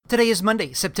Today is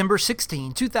Monday, September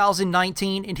 16,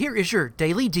 2019, and here is your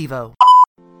Daily Devo.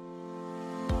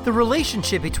 The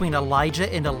relationship between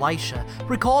Elijah and Elisha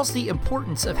recalls the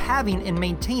importance of having and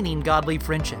maintaining godly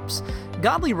friendships.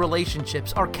 Godly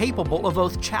relationships are capable of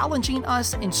both challenging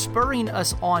us and spurring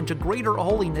us on to greater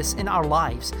holiness in our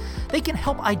lives. They can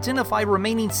help identify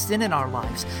remaining sin in our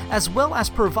lives, as well as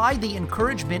provide the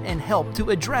encouragement and help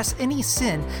to address any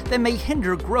sin that may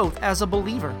hinder growth as a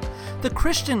believer. The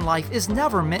Christian life is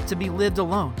never meant to be lived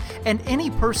alone, and any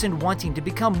person wanting to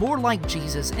become more like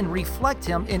Jesus and reflect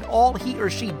Him in all he or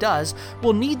she does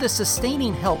will need the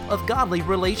sustaining help of godly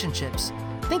relationships.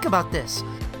 Think about this.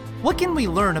 What can we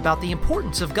learn about the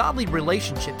importance of godly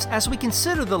relationships as we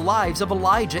consider the lives of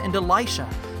Elijah and Elisha?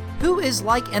 Who is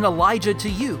like an Elijah to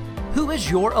you? Who is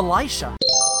your Elisha?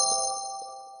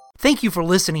 Thank you for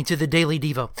listening to the Daily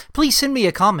Devo. Please send me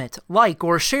a comment, like,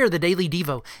 or share the Daily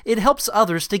Devo. It helps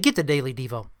others to get the Daily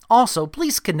Devo. Also,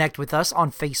 please connect with us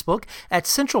on Facebook at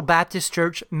Central Baptist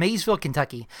Church, Maysville,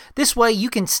 Kentucky. This way you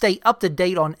can stay up to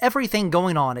date on everything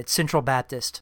going on at Central Baptist.